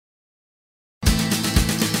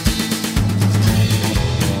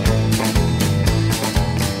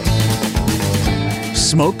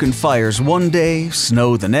Smoke and fires one day,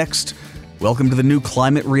 snow the next. Welcome to the new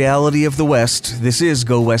climate reality of the West. This is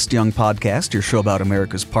Go West Young Podcast, your show about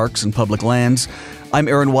America's parks and public lands. I'm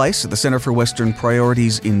Aaron Weiss at the Center for Western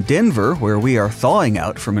Priorities in Denver, where we are thawing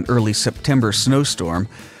out from an early September snowstorm.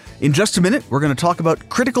 In just a minute, we're going to talk about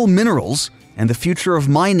critical minerals and the future of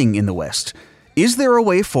mining in the West. Is there a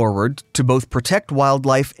way forward to both protect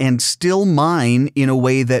wildlife and still mine in a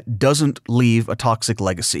way that doesn't leave a toxic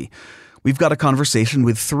legacy? We've got a conversation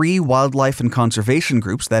with 3 wildlife and conservation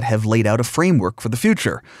groups that have laid out a framework for the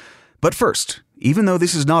future. But first, even though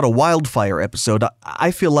this is not a wildfire episode,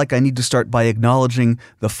 I feel like I need to start by acknowledging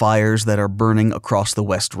the fires that are burning across the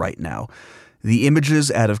West right now. The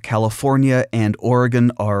images out of California and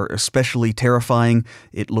Oregon are especially terrifying.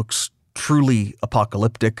 It looks truly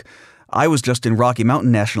apocalyptic. I was just in Rocky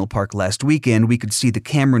Mountain National Park last weekend. We could see the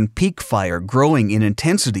Cameron Peak fire growing in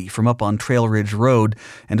intensity from up on Trail Ridge Road.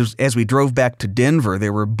 And as we drove back to Denver,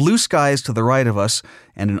 there were blue skies to the right of us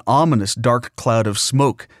and an ominous dark cloud of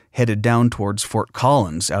smoke headed down towards Fort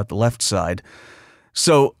Collins out the left side.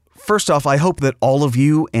 So, first off, I hope that all of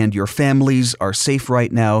you and your families are safe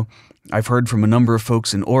right now. I've heard from a number of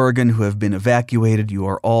folks in Oregon who have been evacuated. You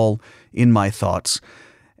are all in my thoughts.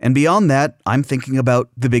 And beyond that, I'm thinking about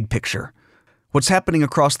the big picture. What's happening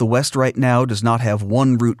across the West right now does not have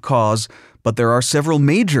one root cause, but there are several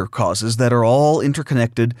major causes that are all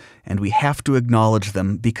interconnected, and we have to acknowledge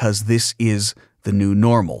them because this is the new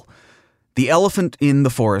normal. The elephant in the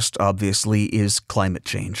forest, obviously, is climate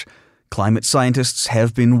change. Climate scientists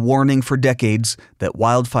have been warning for decades that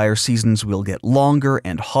wildfire seasons will get longer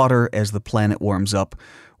and hotter as the planet warms up.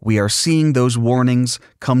 We are seeing those warnings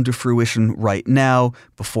come to fruition right now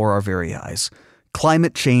before our very eyes.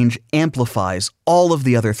 Climate change amplifies all of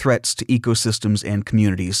the other threats to ecosystems and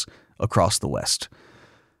communities across the West.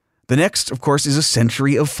 The next, of course, is a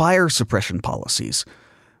century of fire suppression policies.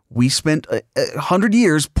 We spent 100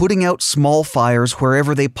 years putting out small fires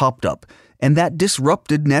wherever they popped up, and that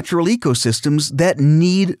disrupted natural ecosystems that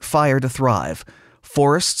need fire to thrive.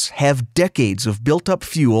 Forests have decades of built-up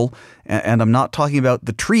fuel, and I'm not talking about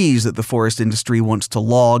the trees that the forest industry wants to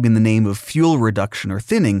log in the name of fuel reduction or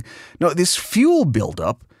thinning. No, this fuel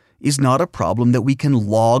buildup is not a problem that we can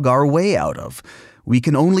log our way out of. We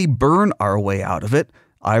can only burn our way out of it,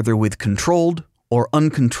 either with controlled or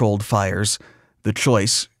uncontrolled fires. The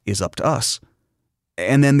choice is up to us.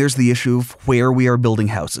 And then there's the issue of where we are building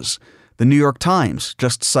houses. The New York Times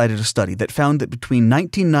just cited a study that found that between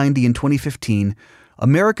 1990 and 2015,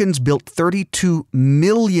 Americans built 32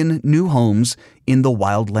 million new homes in the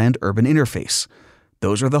wildland-urban interface.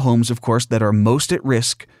 Those are the homes, of course, that are most at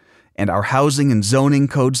risk, and our housing and zoning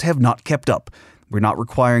codes have not kept up. We're not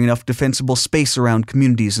requiring enough defensible space around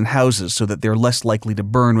communities and houses so that they're less likely to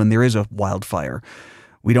burn when there is a wildfire.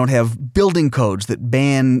 We don't have building codes that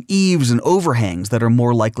ban eaves and overhangs that are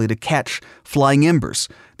more likely to catch flying embers.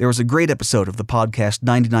 There was a great episode of the podcast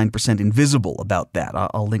 99% Invisible about that.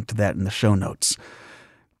 I'll link to that in the show notes.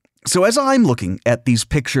 So as I'm looking at these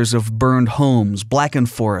pictures of burned homes,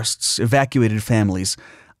 blackened forests, evacuated families,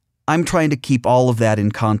 I'm trying to keep all of that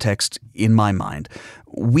in context in my mind.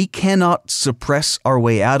 We cannot suppress our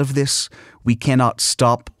way out of this. We cannot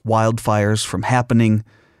stop wildfires from happening.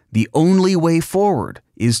 The only way forward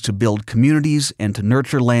is to build communities and to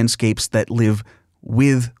nurture landscapes that live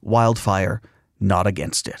with wildfire, not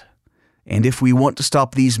against it. And if we want to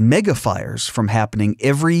stop these mega fires from happening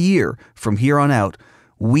every year from here on out,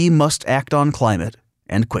 we must act on climate,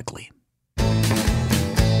 and quickly.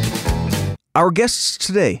 Our guests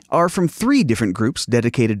today are from 3 different groups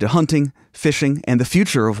dedicated to hunting, fishing, and the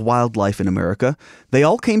future of wildlife in America. They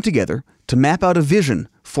all came together to map out a vision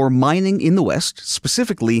for mining in the West,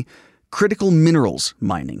 specifically critical minerals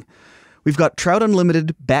mining. We've got Trout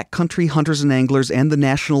Unlimited, Backcountry Hunters and Anglers, and the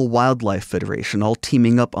National Wildlife Federation all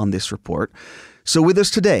teaming up on this report. So with us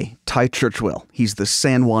today, Ty Churchwell. He's the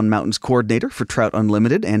San Juan Mountains coordinator for Trout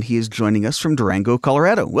Unlimited, and he is joining us from Durango,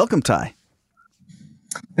 Colorado. Welcome, Ty.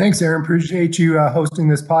 Thanks, Aaron. Appreciate you hosting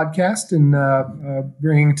this podcast and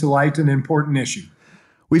bringing to light an important issue.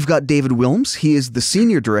 We've got David Wilms. He is the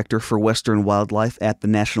Senior Director for Western Wildlife at the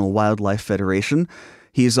National Wildlife Federation.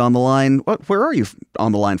 He is on the line. Where are you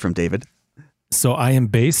on the line from, David? So I am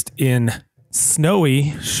based in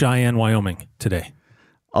snowy Cheyenne, Wyoming today.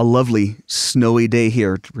 A lovely snowy day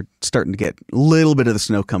here. We're starting to get a little bit of the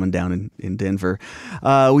snow coming down in Denver.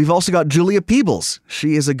 We've also got Julia Peebles.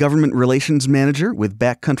 She is a government relations manager with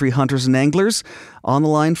Backcountry Hunters and Anglers on the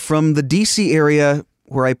line from the D.C. area,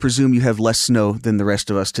 where I presume you have less snow than the rest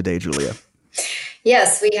of us today, Julia.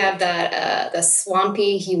 Yes, we have that the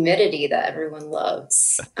swampy humidity that everyone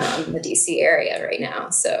loves in the DC area right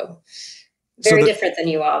now. So Very different than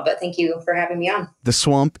you all, but thank you for having me on. The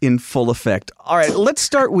swamp in full effect. All right, let's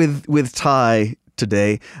start with Ty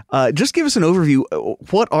today. Just give us an overview.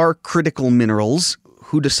 What are critical minerals?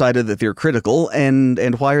 Who decided that they're critical, and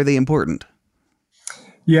why are they important?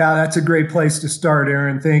 Yeah, that's a great place to start,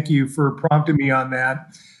 Aaron. Thank you for prompting me on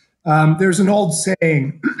that. There's an old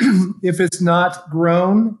saying, if it's not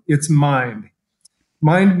grown, it's mined.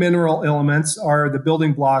 Mined mineral elements are the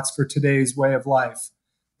building blocks for today's way of life.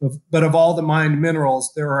 But of all the mined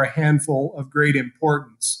minerals, there are a handful of great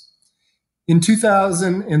importance. In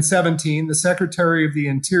 2017, the Secretary of the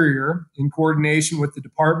Interior, in coordination with the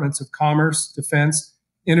Departments of Commerce, Defense,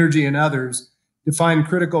 Energy, and others, defined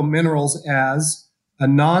critical minerals as a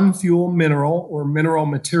non-fuel mineral or mineral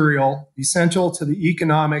material essential to the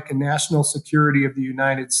economic and national security of the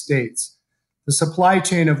United States, the supply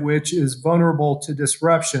chain of which is vulnerable to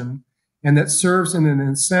disruption and that serves in an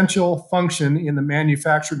essential function in the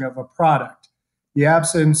manufacturing of a product, the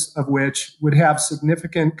absence of which would have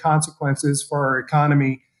significant consequences for our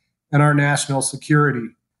economy and our national security.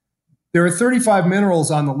 There are 35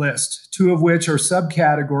 minerals on the list, 2 of which are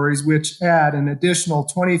subcategories which add an additional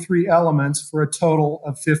 23 elements for a total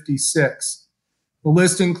of 56. The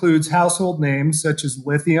list includes household names such as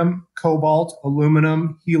lithium, cobalt,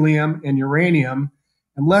 aluminum, helium, and uranium,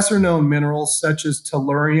 and lesser-known minerals such as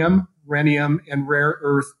tellurium, rhenium, and rare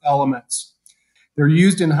earth elements. They're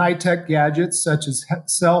used in high-tech gadgets such as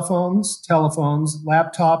cell phones, telephones,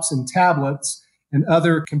 laptops, and tablets, and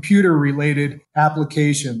other computer-related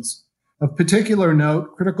applications. Of particular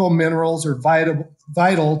note, critical minerals are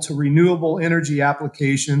vital to renewable energy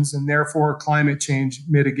applications and therefore climate change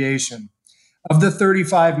mitigation. Of the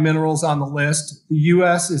 35 minerals on the list, the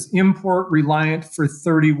U.S. is import reliant for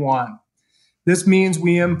 31. This means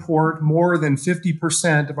we import more than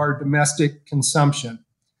 50% of our domestic consumption.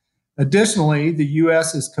 Additionally, the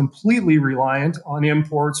U.S. is completely reliant on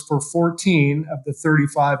imports for 14 of the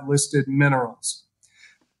 35 listed minerals.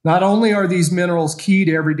 Not only are these minerals key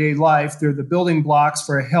to everyday life, they're the building blocks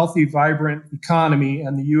for a healthy, vibrant economy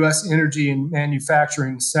and the U.S. energy and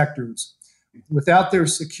manufacturing sectors. Without their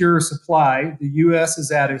secure supply, the U.S. is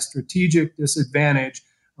at a strategic disadvantage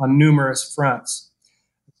on numerous fronts.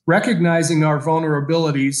 Recognizing our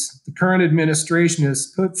vulnerabilities, the current administration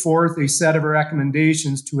has put forth a set of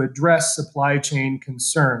recommendations to address supply chain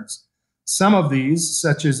concerns. Some of these,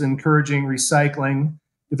 such as encouraging recycling,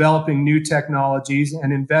 developing new technologies,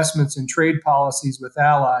 and investments in trade policies with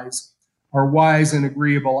allies, are wise and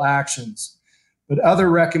agreeable actions. But other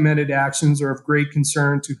recommended actions are of great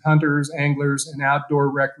concern to hunters, anglers, and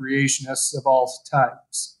outdoor recreationists of all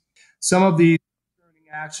types. Some of these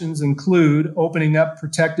actions include opening up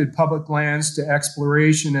protected public lands to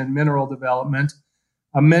exploration and mineral development,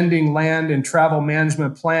 amending land and travel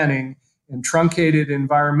management planning, and truncated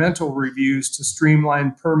environmental reviews to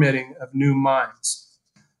streamline permitting of new mines.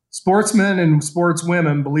 Sportsmen and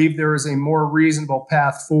sportswomen believe there is a more reasonable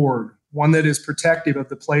path forward, one that is protective of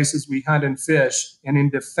the places we hunt and fish and in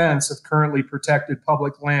defense of currently protected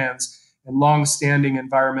public lands and long-standing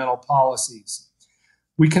environmental policies.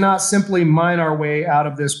 We cannot simply mine our way out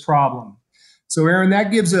of this problem. So, Aaron,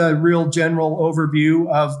 that gives a real general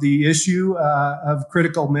overview of the issue of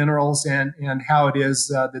critical minerals and how it is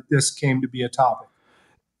that this came to be a topic.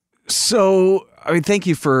 So, I mean, thank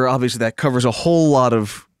you for, obviously, that covers a whole lot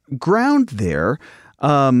of ground there.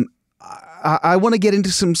 I want to get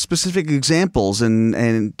into some specific examples,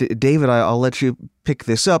 and David, I'll let you pick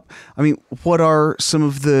this up. I mean, what are some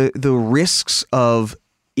of the risks of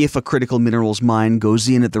if a critical minerals mine goes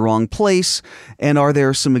in at the wrong place? And are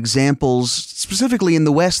there some examples specifically in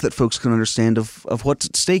the West that folks can understand of what's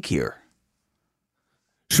at stake here?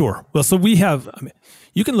 Sure. Well, so we have,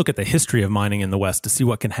 you can look at the history of mining in the West to see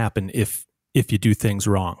what can happen if you do things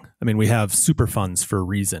wrong. I mean, we have Superfunds for a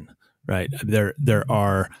reason, right? There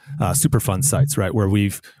are Superfund sites, right, where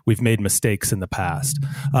we've made mistakes in the past.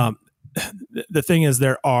 The thing is,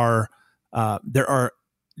 there are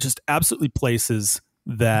just absolutely places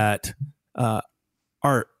that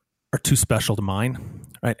are too special to mine,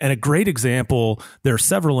 right? And a great example, there are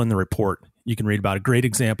several in the report you can read about. A great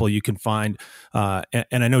example you can find, and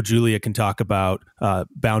I know Julia can talk about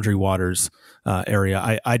Boundary Waters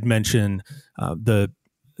area. I'd mention the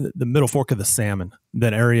Middle Fork of the Salmon,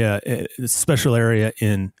 that area, special area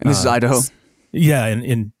in... And this is Idaho? Yeah,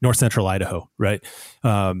 in north central Idaho, right?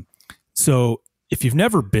 So if you've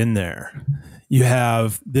never been there, you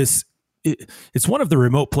have this... It's one of the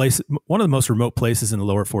most remote places in the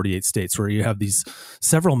lower 48 states, where you have these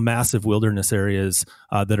several massive wilderness areas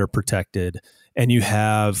that are protected, and you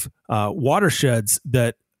have watersheds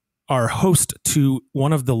that are host to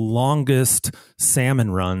one of the longest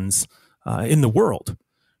salmon runs in the world,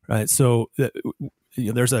 right? So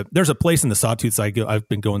there's a place in the Sawtooth I've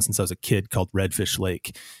been going since I was a kid called Redfish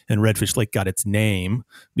Lake, and Redfish Lake got its name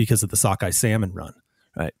because of the sockeye salmon run,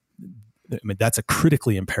 right? I mean, that's a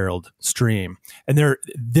critically imperiled stream, and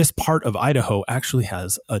this part of Idaho actually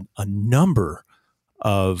has a number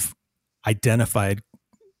of identified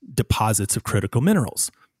deposits of critical minerals,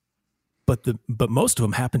 but most of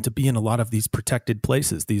them happen to be in a lot of these protected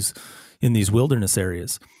places, in these wilderness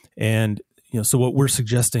areas, and so what we're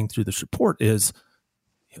suggesting through this report is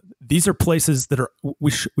these are places that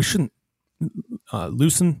we shouldn't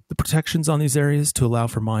loosen the protections on these areas to allow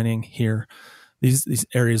for mining here. These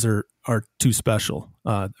areas are too special.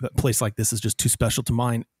 A place like this is just too special to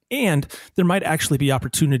mine, and there might actually be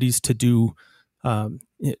opportunities to do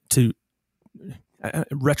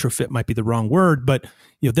retrofit might be the wrong word, but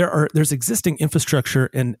there's existing infrastructure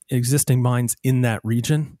and existing mines in that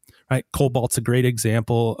region. Right, cobalt's a great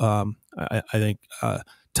example. I think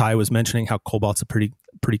Ty was mentioning how cobalt's a pretty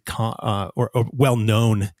or well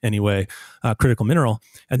known anyway critical mineral,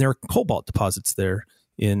 and there are cobalt deposits there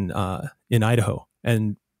in Idaho,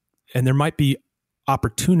 and there might be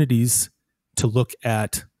opportunities to look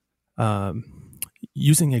at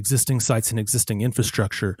using existing sites and existing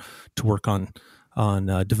infrastructure to work on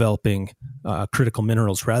developing critical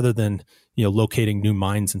minerals rather than locating new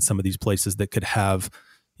mines in some of these places that could have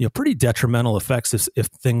pretty detrimental effects if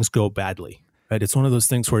things go badly. Right, it's one of those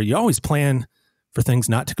things where you always plan for things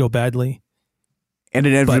not to go badly. And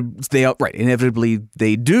inevitably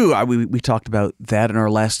they do. We talked about that in our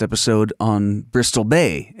last episode on Bristol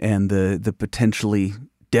Bay and the potentially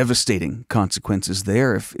devastating consequences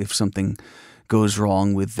there if something goes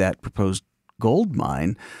wrong with that proposed gold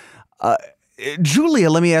mine. Julia,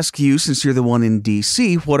 let me ask you, since you're the one in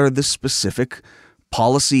D.C., what are the specific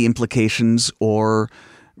policy implications or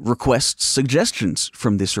requests, suggestions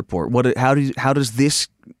from this report? How does this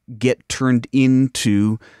get turned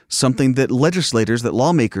into something that legislators, that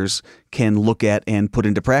lawmakers can look at and put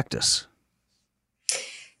into practice?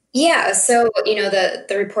 Yeah, so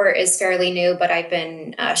the report is fairly new, but I've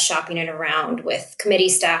been shopping it around with committee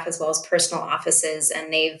staff as well as personal offices,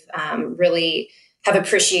 and they've really have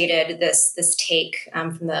appreciated this take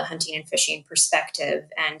from the hunting and fishing perspective.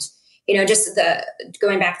 And just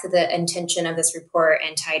going back to the intention of this report,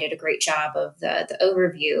 and Ty did a great job of the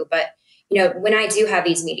overview. But, when I do have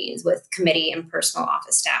these meetings with committee and personal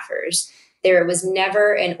office staffers, there was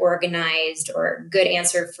never an organized or good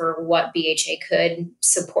answer for what BHA could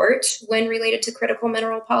support when related to critical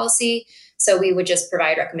mineral policy. So we would just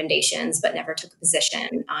provide recommendations, but never took a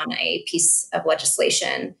position on a piece of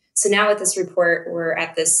legislation. So now with this report, we're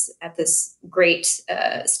at this great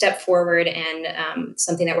step forward, and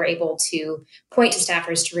something that we're able to point to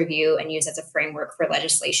staffers to review and use as a framework for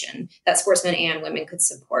legislation that sportsmen and women could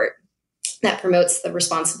support, that promotes the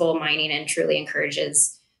responsible mining and truly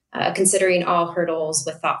encourages considering all hurdles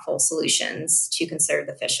with thoughtful solutions to conserve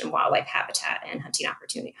the fish and wildlife habitat and hunting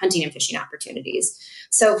and fishing opportunities.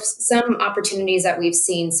 So some opportunities that we've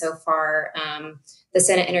seen so far, the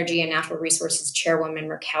Senate Energy and Natural Resources Chairwoman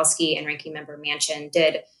Murkowski and Ranking Member Manchin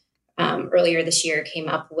did earlier this year came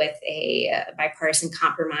up with a bipartisan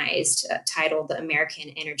compromise titled the American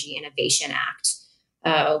Energy Innovation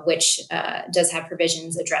Act, which does have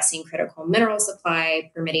provisions addressing critical mineral supply,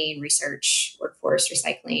 permitting, research, workforce,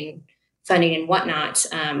 recycling, funding, and whatnot.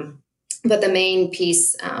 But the main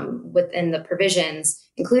piece within the provisions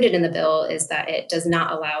included in the bill is that it does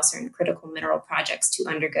not allow certain critical mineral projects to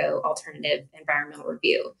undergo alternative environmental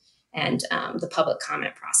review and the public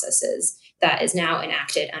comment processes. That is now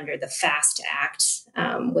enacted under the FAST Act,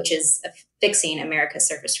 which is a Fixing America's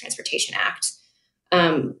Surface Transportation Act.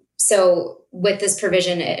 So with this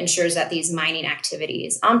provision, it ensures that these mining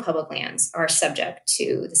activities on public lands are subject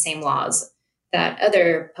to the same laws that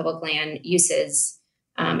other public land uses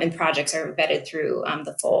and projects are vetted through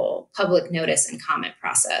the full public notice and comment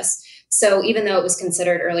process. So even though it was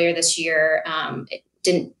considered earlier this year, it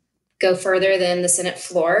didn't go further than the Senate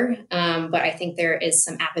floor. But I think there is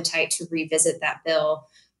some appetite to revisit that bill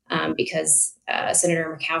because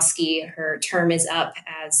Senator Murkowski, her term is up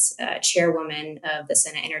as chairwoman of the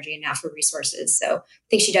Senate Energy and Natural Resources. So I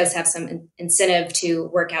think she does have some incentive to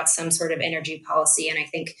work out some sort of energy policy. And I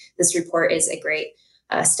think this report is a great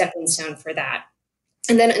stepping stone for that.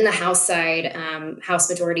 And then in the House side, House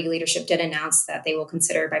Majority Leadership did announce that they will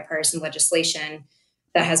consider bipartisan legislation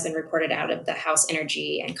that has been reported out of the House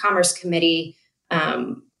Energy and Commerce Committee.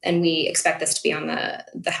 And we expect this to be on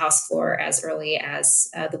the House floor as early as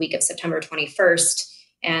the week of September 21st.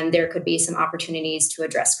 And there could be some opportunities to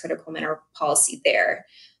address critical mineral policy there.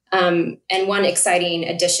 And one exciting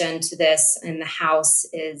addition to this in the House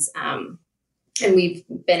is, and we've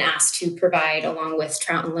been asked to provide along with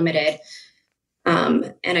Trout Unlimited,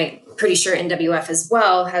 and I'm pretty sure NWF as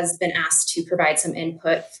well has been asked to provide some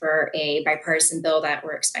input for a bipartisan bill that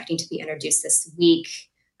we're expecting to be introduced this week.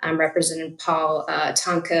 Representative Paul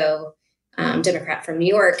Tonko, Democrat from New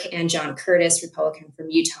York, and John Curtis, Republican from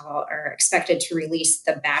Utah, are expected to release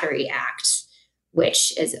the Battery Act,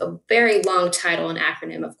 which is a very long title and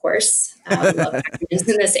acronym, of course. We love acronyms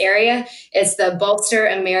in this area. It's the Bolster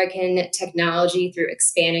American Technology Through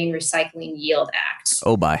Expanding Recycling Yield Act.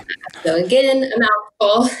 Oh, bye. So again, a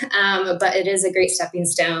mouthful, but it is a great stepping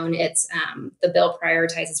stone. It's the bill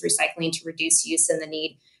prioritizes recycling to reduce use and the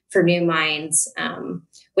need for new mines,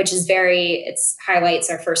 which is it highlights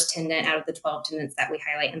our first tenet out of the 12 tenets that we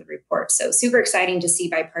highlight in the report. So super exciting to see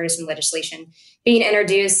bipartisan legislation being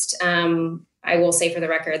introduced. I will say for the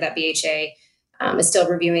record that BHA is still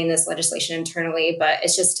reviewing this legislation internally, but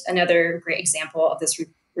it's just another great example of this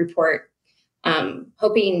report,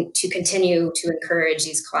 hoping to continue to encourage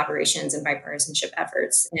these collaborations and bipartisanship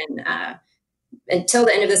efforts until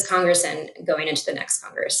the end of this Congress and going into the next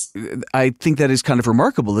Congress. I think that is kind of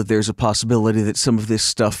remarkable that there's a possibility that some of this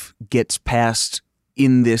stuff gets passed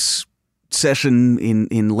in this session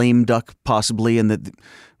in lame duck possibly, and that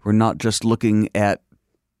we're not just looking at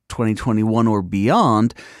 2021 or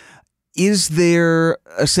beyond. Is there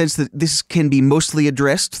a sense that this can be mostly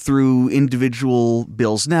addressed through individual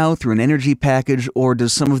bills now, through an energy package, or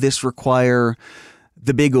does some of this require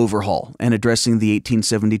the big overhaul and addressing the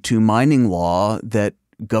 1872 mining law that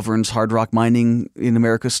governs hard rock mining in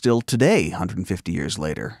America still today, 150 years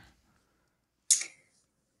later?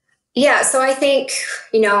 Yeah, so I think,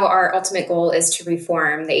 our ultimate goal is to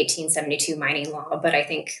reform the 1872 mining law, but I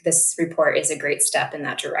think this report is a great step in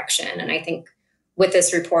that direction. And I think with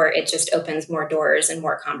this report, it just opens more doors and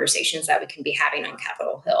more conversations that we can be having on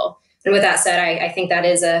Capitol Hill. And with that said, I think that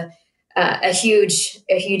is a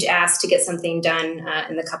huge ask to get something done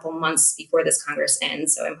in the couple months before this Congress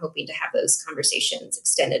ends. So I'm hoping to have those conversations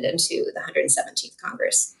extended into the 117th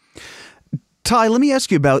Congress. Ty, let me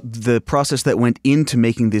ask you about the process that went into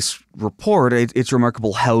making this report. It's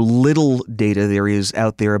remarkable how little data there is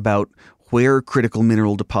out there about where critical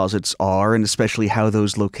mineral deposits are, and especially how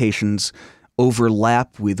those locations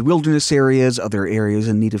overlap with wilderness areas, other areas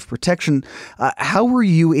in need of protection. How were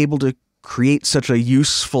you able to create such a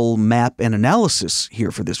useful map and analysis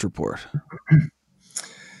here for this report?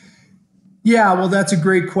 Yeah, well, that's a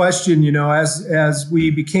great question. As we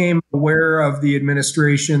became aware of the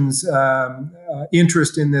administration's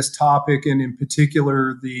interest in this topic, and in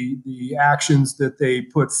particular the actions that they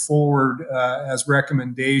put forward as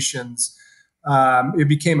recommendations, it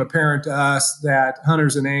became apparent to us that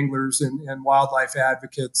hunters and anglers and wildlife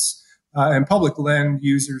advocates and public land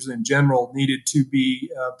users in general needed to be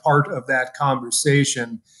part of that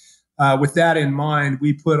conversation. With that in mind,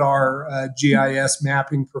 we put our GIS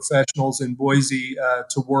mapping professionals in Boise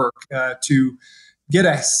to work to get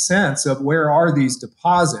a sense of where are these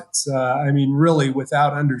deposits. Really,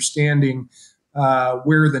 without understanding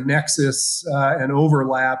where the nexus and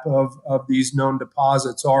overlap of these known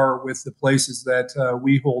deposits are with the places that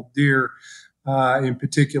we hold dear, in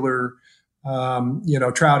particular,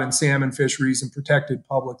 trout and salmon fisheries and protected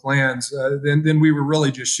public lands, then we were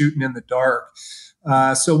really just shooting in the dark.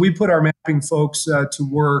 So we put our mapping folks to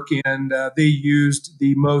work, and they used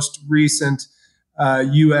the most recent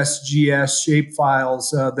USGS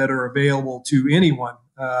shapefiles that are available to anyone,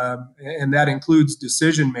 and that includes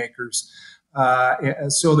decision makers,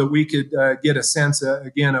 so that we could get a sense,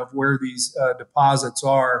 again, of where these deposits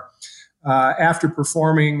are. After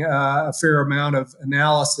performing a fair amount of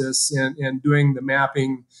analysis and doing the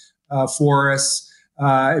mapping for us,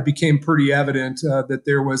 it became pretty evident that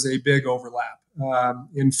there was a big overlap.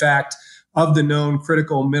 In fact, of the known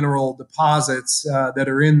critical mineral deposits that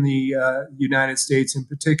are in the United States, in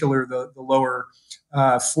particular the lower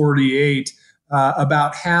 48,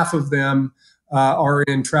 about half of them are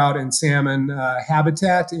in trout and salmon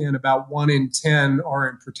habitat, and about 1 in 10 are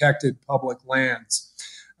in protected public lands.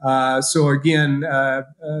 So again,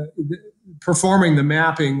 performing the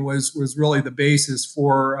mapping was really the basis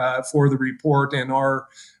for the report and our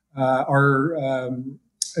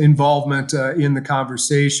involvement in the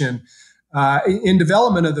conversation. In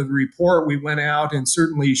development of the report, we went out and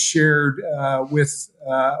certainly shared with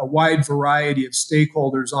a wide variety of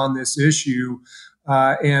stakeholders on this issue,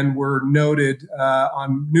 and were noted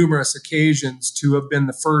on numerous occasions to have been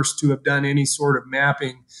the first to have done any sort of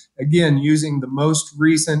mapping, again, using the most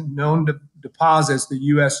recent known deposits that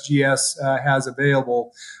USGS has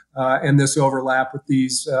available, and this overlap with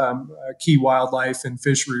these key wildlife and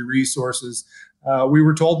fishery resources. We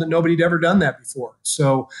were told that nobody had ever done that before.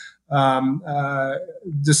 So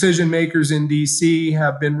decision makers in DC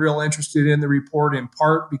have been real interested in the report, in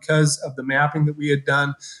part because of the mapping that we had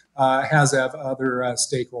done, as have other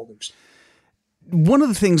stakeholders. One of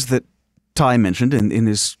the things that Ty mentioned in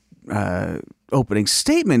his opening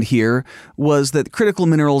statement here was that critical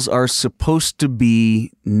minerals are supposed to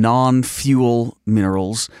be non-fuel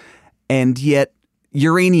minerals, and yet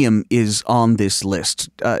uranium is on this list.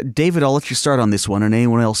 David, I'll let you start on this one, and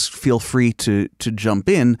anyone else feel free to jump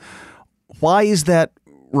in. Why is that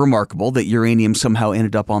remarkable that uranium somehow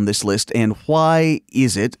ended up on this list, and why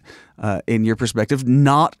is it, in your perspective,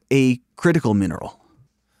 not a critical mineral?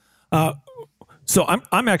 So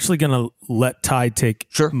I'm actually going to let Ty take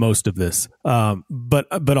most of this,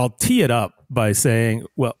 but I'll tee it up by saying,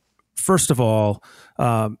 well, first of all,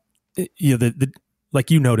 like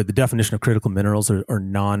you noted, the definition of critical minerals are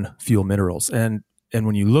non-fuel minerals, and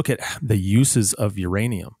when you look at the uses of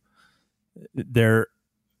uranium, they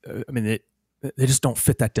just don't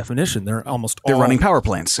fit that definition. They're running power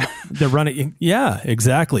plants. They're running, yeah,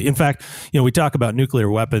 exactly. In fact, we talk about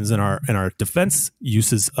nuclear weapons and our defense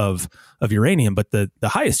uses of uranium, but the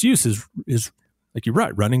highest use is like you're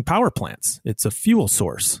right, running power plants. It's a fuel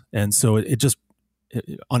source, and so it just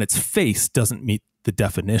on its face doesn't meet the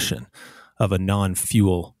definition of a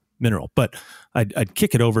non-fuel mineral. But I'd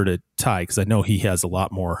kick it over to Ty because I know he has a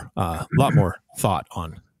lot more thought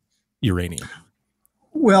on uranium.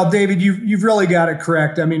 Well, David, you've really got it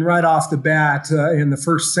correct. I mean, right off the bat, in the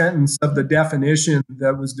first sentence of the definition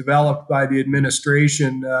that was developed by the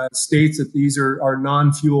administration, states that these are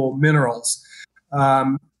non-fuel minerals,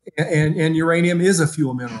 and uranium is a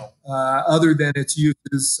fuel mineral, other than its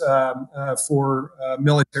uses for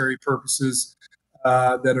military purposes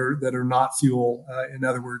that are not fuel. In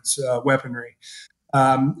other words, weaponry.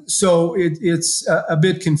 So it's a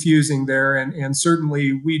bit confusing there, and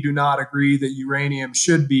certainly we do not agree that uranium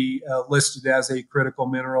should be listed as a critical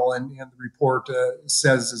mineral, and the report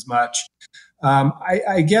says as much.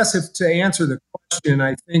 I guess if to answer the question,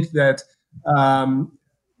 I think that,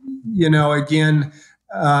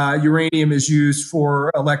 uranium is used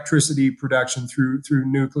for electricity production through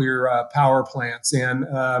nuclear power plants, and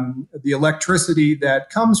the electricity that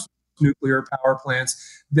comes from nuclear power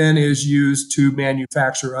plants then is used to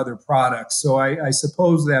manufacture other products. So I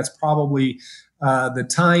suppose that's probably the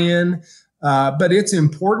tie-in. But it's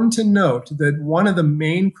important to note that one of the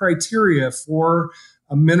main criteria for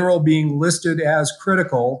a mineral being listed as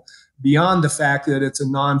critical, beyond the fact that it's a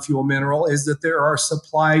non-fuel mineral, is that there are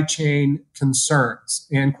supply chain concerns.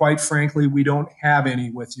 And quite frankly, we don't have any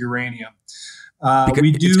with uranium.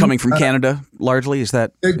 It's coming from Canada, largely, is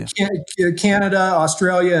that? Canada,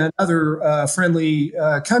 Australia, and other friendly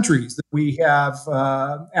countries that we have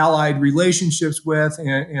allied relationships with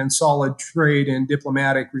and solid trade and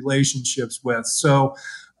diplomatic relationships with. So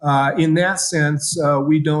in that sense,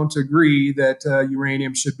 we don't agree that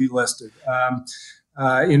uranium should be listed.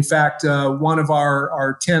 In fact, one of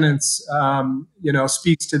our tenants,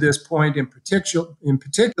 speaks to this point in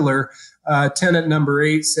particular. Tenant number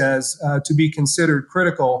 8 says, to be considered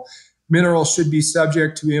critical, minerals should be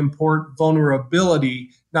subject to import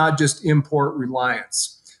vulnerability, not just import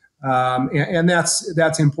reliance. And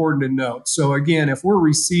that's important to note. So again, if we're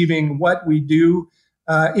receiving what we do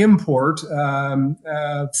import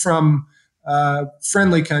from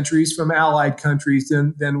friendly countries, from allied countries,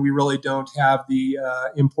 then we really don't have the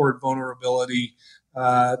import vulnerability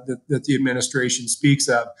that the administration speaks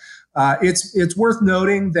of. It's worth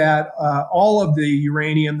noting that all of the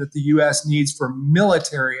uranium that the U.S. needs for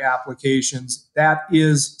military applications, that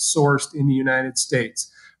is sourced in the United States.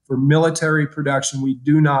 For military production, we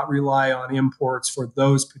do not rely on imports for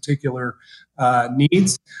those particular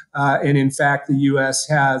needs. And in fact, the U.S.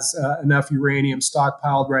 has enough uranium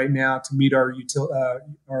stockpiled right now to meet our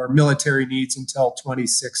military needs until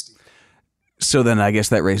 2060. So then I guess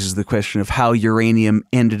that raises the question of how uranium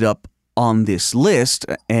ended up on this list,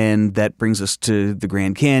 and that brings us to the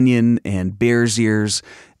Grand Canyon and Bears Ears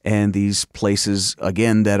and these places,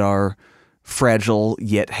 again, that are fragile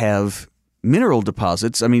yet have mineral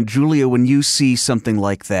deposits. I mean, Julia, when you see something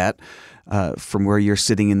like that from where you're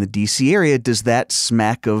sitting in the D.C. area, does that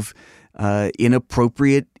smack of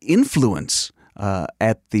inappropriate influence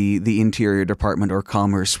at the Interior Department or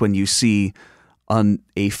Commerce when you see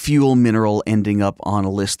a fuel mineral ending up on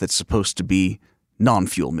a list that's supposed to be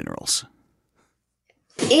non-fuel minerals?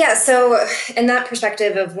 Yeah, so in that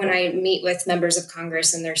perspective of when I meet with members of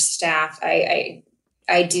Congress and their staff, I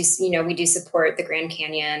I do, we do support the Grand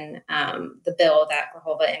Canyon, the bill that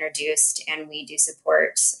Grijalva introduced, and we do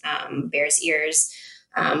support Bears Ears.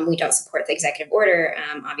 We don't support the executive order,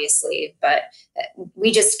 obviously, but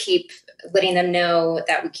we just keep letting them know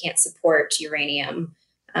that we can't support uranium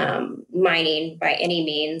mining by any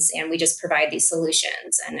means, and we just provide these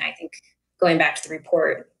solutions. And I think going back to the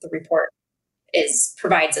report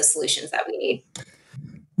provides the solutions that we need.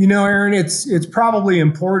 Erin, it's probably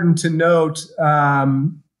important to note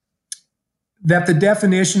that the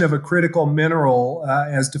definition of a critical mineral,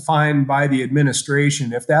 as defined by the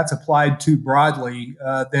administration, if that's applied too broadly,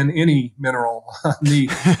 then any mineral on the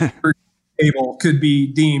table could be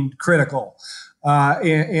deemed critical.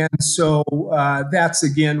 And so that's,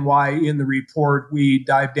 again, why in the report we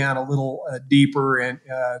dive down a little deeper and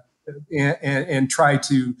try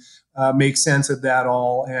to make sense of that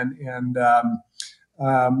all and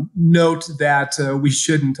note that we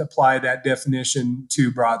shouldn't apply that definition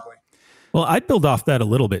too broadly. Well, I'd build off that a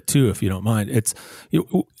little bit too, if you don't mind. It's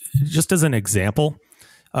just as an example,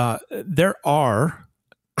 there are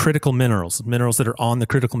critical minerals that are on the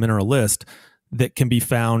critical mineral list that can be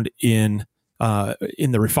found in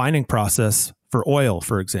the refining process for oil,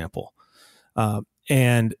 for example.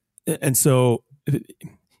 And so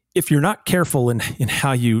if you're not careful in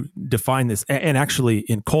how you define this, and actually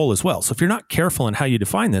in coal as well. So if you're not careful in how you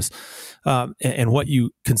define this and what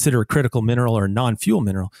you consider a critical mineral or a non-fuel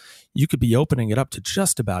mineral, you could be opening it up to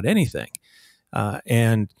just about anything.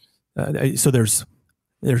 So there's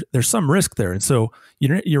some risk there. And so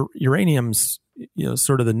uranium's,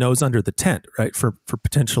 sort of the nose under the tent, right? For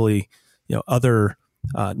potentially, other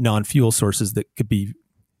non-fuel sources that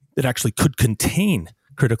actually could contain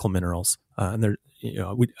critical minerals. And there,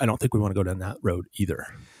 I don't think we want to go down that road either.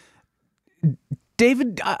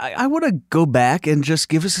 David, I want to go back and just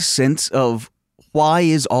give us a sense of why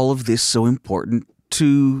is all of this so important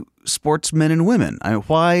to sportsmen and women?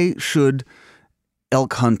 Why should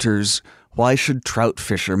elk hunters, why should trout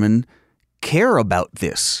fishermen care about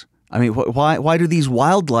this? I mean, why do these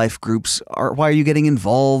wildlife groups, why are you getting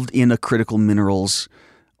involved in a critical minerals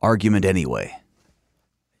argument anyway?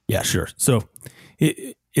 Yeah, sure. So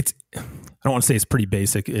it's, I don't want to say it's pretty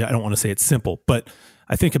basic. I don't want to say it's simple, but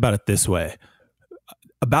I think about it this way.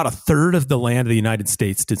 About a third of the land of the United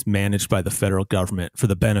States is managed by the federal government for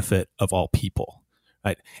the benefit of all people.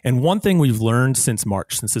 Right. And one thing we've learned since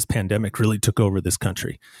March, since this pandemic really took over this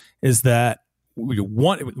country, is that we've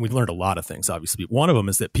learned a lot of things, obviously. One of them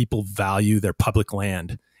is that people value their public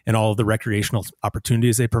land and all of the recreational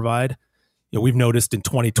opportunities they provide. We've noticed in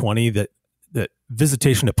 2020 that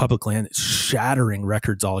visitation to public land is shattering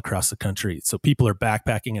records all across the country. So people are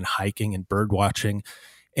backpacking and hiking and bird watching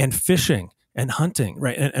and fishing and hunting,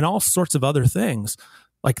 right? And all sorts of other things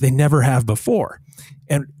like they never have before.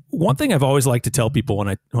 And one thing I've always liked to tell people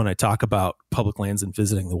when I talk about public lands and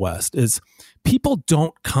visiting the West is people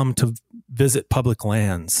don't come to visit public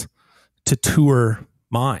lands to tour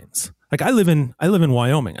mines. Like I live in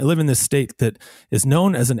Wyoming. I live in this state that is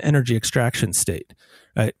known as an energy extraction state.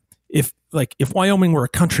 Right? If Wyoming were a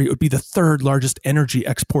country, it would be the third largest energy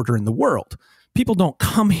exporter in the world. People don't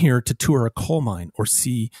come here to tour a coal mine or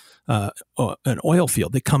see an oil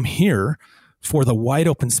field. They come here for the wide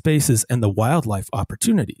open spaces and the wildlife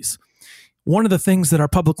opportunities. One of the things that our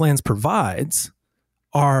public lands provides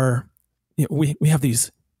are, we have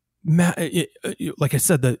these, like I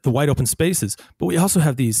said, the wide open spaces, but we also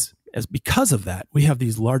have these, because of that, we have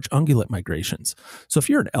these large ungulate migrations. So if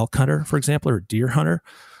you're an elk hunter, for example, or a deer hunter,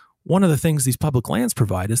 one of the things these public lands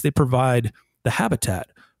provide is they provide the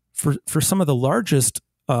habitat for some of the largest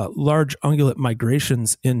large ungulate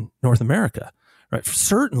migrations in North America, right?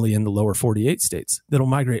 Certainly in the lower 48 states that'll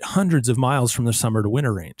migrate hundreds of miles from their summer to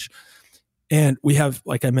winter range. And we have,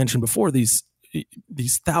 like I mentioned before, these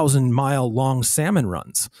 1,000-mile long salmon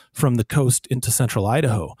runs from the coast into central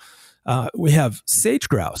Idaho. We have sage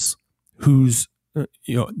grouse, who's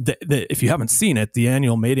if you haven't seen it, the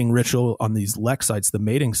annual mating ritual on these lek sites, the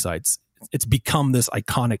mating sites, it's become this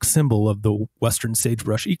iconic symbol of the Western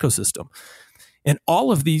sagebrush ecosystem. And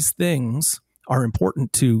all of these things are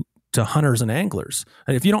important to hunters and anglers.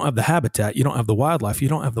 And if you don't have the habitat, you don't have the wildlife. You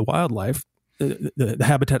don't have the wildlife, the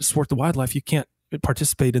habitat to support the wildlife, you can't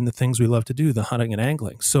participate in the things we love to do, the hunting and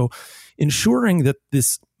angling. So ensuring that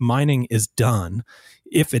this mining is done,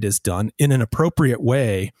 if it is done in an appropriate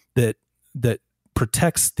way that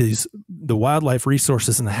protects the wildlife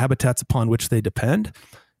resources and the habitats upon which they depend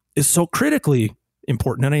is so critically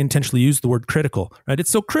important. And I intentionally use the word critical, right?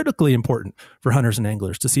 It's so critically important for hunters and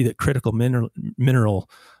anglers to see that critical mineral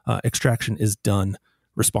extraction is done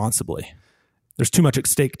responsibly. There's too much at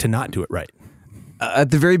stake to not do it right.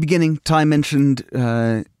 At the very beginning, Ty mentioned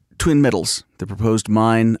Twin Metals, the proposed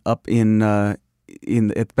mine up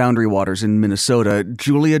at Boundary Waters in Minnesota.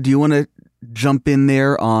 Julia, do you want to jump in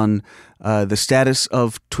there on the status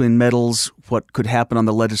of Twin Metals, what could happen on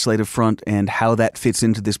the legislative front, and how that fits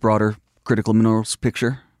into this broader critical minerals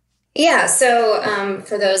picture? Yeah, so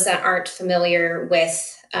for those that aren't familiar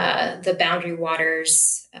with the Boundary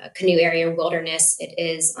Waters Canoe Area Wilderness, it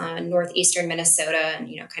is northeastern Minnesota and,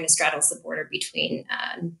 kind of straddles the border between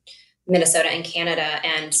Minnesota and Canada.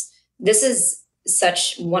 And this is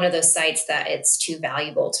such one of those sites that it's too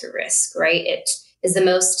valuable to risk, right? It's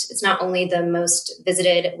not only the most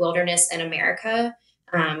visited wilderness in America,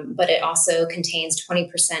 but it also contains 20%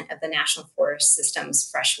 of the National Forest System's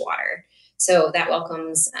fresh water. So that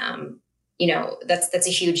welcomes, that's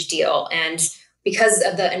a huge deal. And because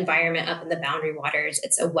of the environment up in the Boundary Waters,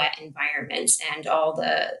 it's a wet environment and all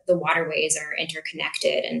the waterways are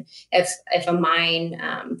interconnected. And if a mine,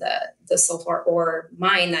 the sulfur ore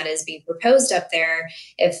mine that is being proposed up there,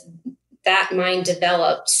 if that mine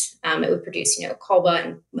developed, it would produce,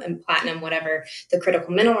 cobalt and platinum, whatever the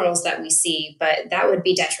critical minerals that we see, but that would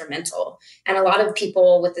be detrimental. And a lot of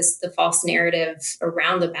people with the false narrative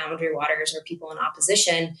around the Boundary Waters, or people in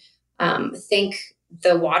opposition, think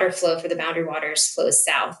the water flow for the Boundary Waters flows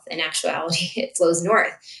south. In actuality, it flows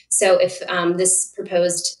north. So if this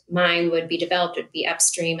proposed mine would be developed, it would be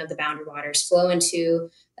upstream of the Boundary Waters, flow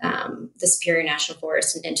into the Superior National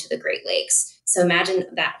Forest and into the Great Lakes. So imagine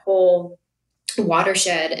that whole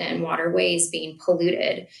watershed and waterways being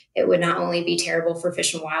polluted. It would not only be terrible for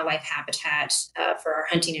fish and wildlife habitat, for our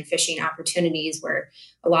hunting and fishing opportunities, where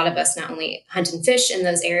a lot of us not only hunt and fish in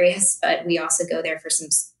those areas, but we also go there for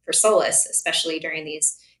solace, especially during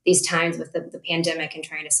these times with the pandemic and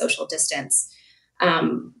trying to social distance.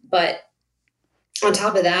 But on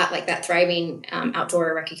top of that, like that thriving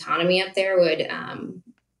outdoor rec economy up there would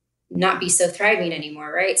not be so thriving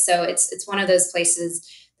anymore, right? So it's one of those places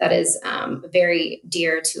that is very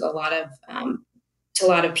dear to a lot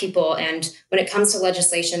of people. And when it comes to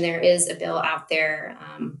legislation, there is a bill out there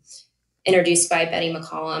introduced by Betty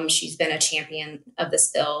McCollum. She's been a champion of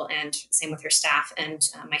this bill, and same with her staff. And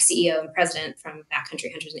my CEO and president from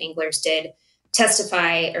Backcountry Hunters and Anglers did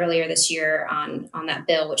testify earlier this year on that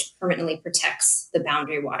bill, which permanently protects the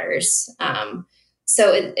Boundary Waters.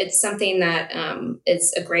 So it's something that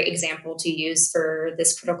is a great example to use for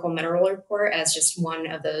this critical mineral report, as just one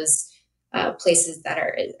of those places that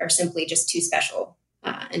are simply just too special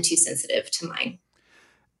and too sensitive to mine.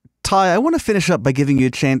 Ty, I want to finish up by giving you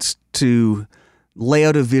a chance to lay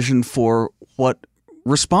out a vision for what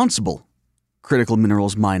responsible critical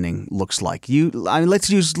minerals mining looks like. Let's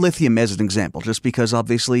use lithium as an example, just because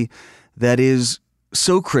obviously that is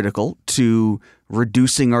so critical to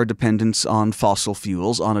reducing our dependence on fossil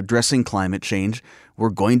fuels, on addressing climate change. We're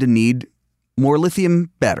going to need more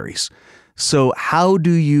lithium batteries. So how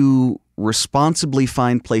do you responsibly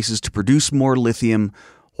find places to produce more lithium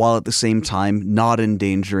while at the same time not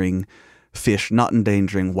endangering fish, not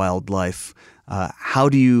endangering wildlife? How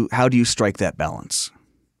do you strike that balance?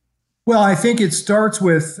 Well, I think it starts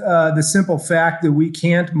with the simple fact that we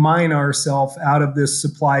can't mine ourselves out of this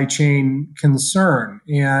supply chain concern.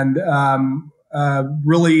 And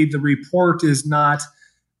really, the report is not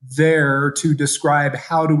there to describe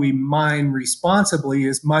how do we mine responsibly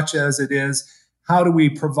as much as it is how do we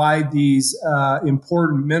provide these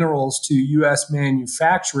important minerals to U.S.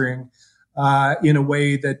 manufacturing in a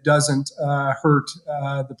way that doesn't hurt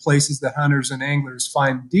the places that hunters and anglers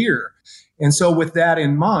find dear. And so with that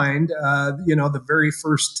in mind, the very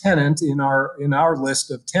first tenant in our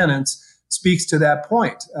list of tenants speaks to that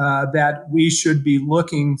point, that we should be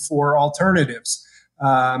looking for alternatives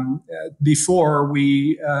before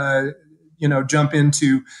we jump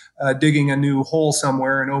into digging a new hole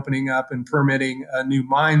somewhere and opening up and permitting a new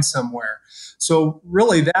mine somewhere. So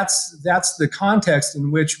really, that's the context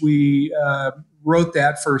in which we wrote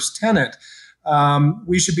that first tenet.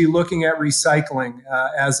 We should be looking at recycling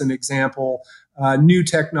as an example, new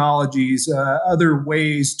technologies, other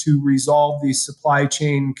ways to resolve these supply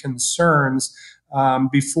chain concerns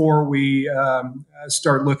before we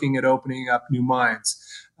start looking at opening up new mines.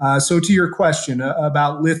 So to your question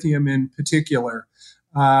about lithium in particular,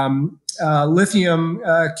 lithium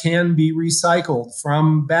can be recycled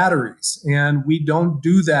from batteries, and we don't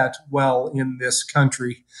do that well in this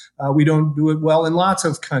country. We don't do it well in lots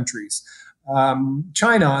of countries.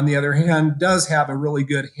 China, on the other hand, does have a really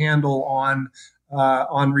good handle on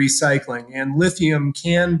recycling, and lithium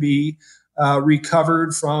can be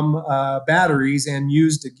recovered from batteries and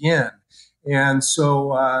used again. And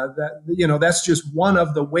so that's just one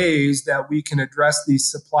of the ways that we can address these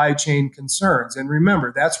supply chain concerns. And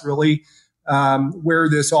remember, that's really where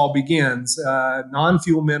this all begins.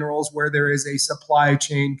 Non-fuel minerals, where there is a supply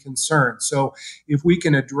chain concern. So if we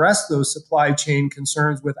can address those supply chain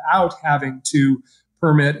concerns without having to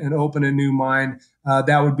permit and open a new mine,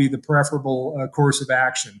 that would be the preferable course of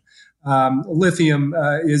action. Lithium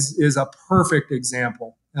is a perfect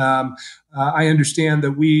example. I understand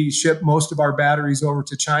that we ship most of our batteries over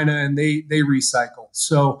to China and they recycle.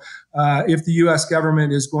 So if the U.S.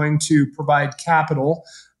 government is going to provide capital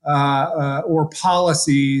or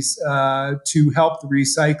policies to help the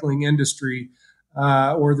recycling industry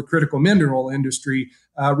or the critical mineral industry,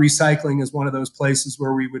 recycling is one of those places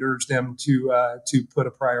where we would urge them to put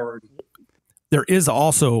a priority. There is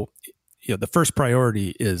also, the first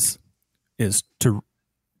priority is to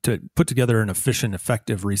put together an efficient,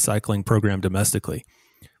 effective recycling program domestically.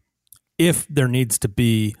 If there needs to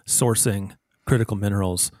be sourcing critical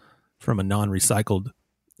minerals from a non-recycled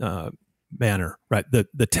manner, right?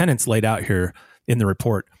 The tenets laid out here in the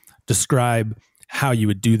report describe how you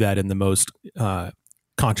would do that in the most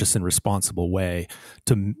conscious and responsible way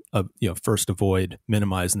to first avoid,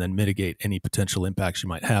 minimize, and then mitigate any potential impacts you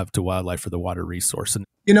might have to wildlife or the water resource. And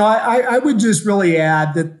I would just really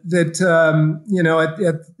add that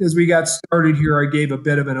as we got started here, I gave a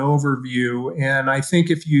bit of an overview, and I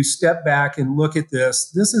think if you step back and look at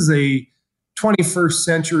this is a 21st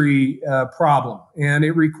century problem, and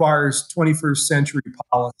it requires 21st century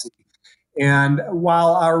policy. And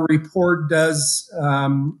while our report does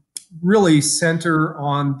really center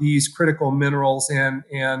on these critical minerals and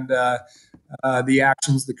the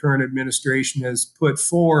actions the current administration has put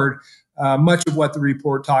forward, much of what the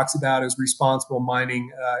report talks about is responsible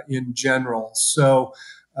mining in general. So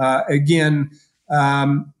again,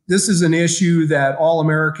 this is an issue that all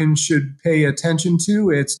Americans should pay attention to.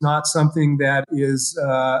 It's not something that is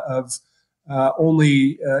of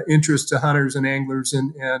only interest to hunters and anglers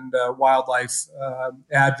and wildlife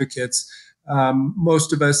advocates.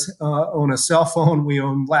 Most of us own a cell phone. We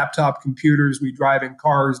own laptop computers. We drive in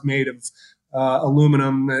cars made of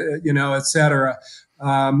aluminum, et cetera.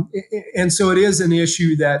 And so it is an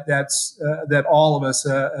issue that all of us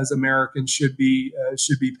as Americans should be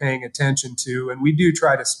paying attention to, and we do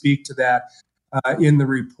try to speak to that in the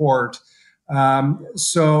report.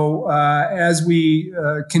 So as we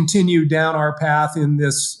continue down our path in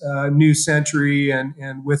this new century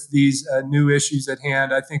and with these new issues at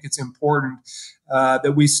hand, I think it's important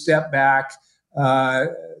that we step back,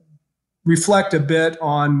 reflect a bit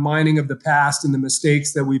on mining of the past and the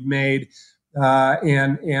mistakes that we've made,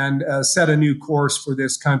 and set a new course for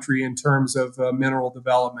this country in terms of mineral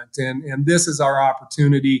development. And this is our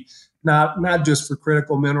opportunity, not just for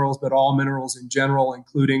critical minerals, but all minerals in general,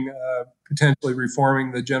 including potentially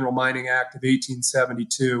reforming the General Mining Act of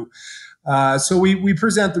 1872. So we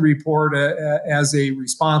present the report as a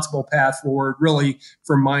responsible path forward, really,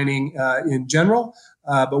 for mining in general,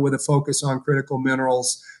 but with a focus on critical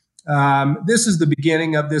minerals. This is the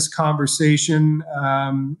beginning of this conversation.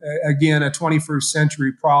 Again, a 21st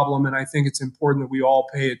century problem, and I think it's important that we all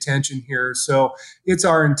pay attention here. So it's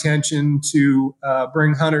our intention to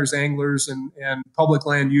bring hunters, anglers, and public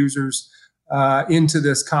land users into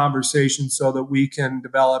this conversation so that we can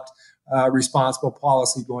develop responsible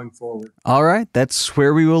policy going forward. All right, that's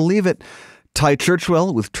where we will leave it. Ty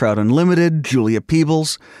Churchwell with Trout Unlimited, Julia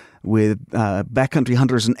Peebles with Backcountry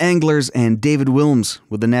Hunters and Anglers, and David Wilms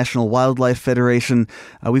with the National Wildlife Federation.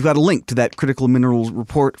 We've got a link to that critical minerals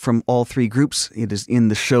report from all three groups. It is in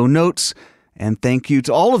the show notes. And thank you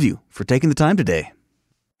to all of you for taking the time today.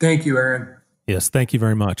 Thank you, Aaron. Yes, thank you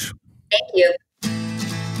very much. Thank you.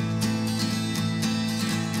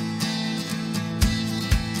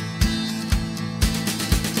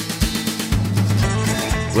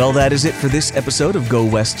 Well, that is it for this episode of Go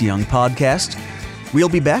West Young Podcast. We'll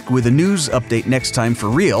be back with a news update next time for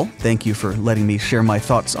real. Thank you for letting me share my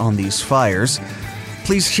thoughts on these fires.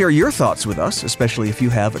 Please share your thoughts with us, especially if you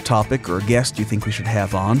have a topic or a guest you think we should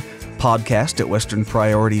have on.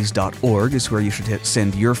 podcast@westernpriorities.org is where you should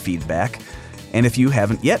send your feedback. And if you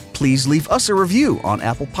haven't yet, please leave us a review on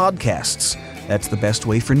Apple Podcasts. That's the best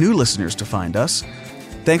way for new listeners to find us.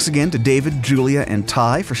 Thanks again to David, Julia, and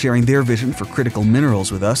Ty for sharing their vision for critical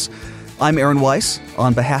minerals with us. I'm Aaron Weiss.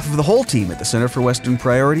 On behalf of the whole team at the Center for Western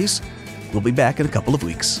Priorities, we'll be back in a couple of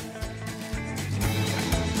weeks.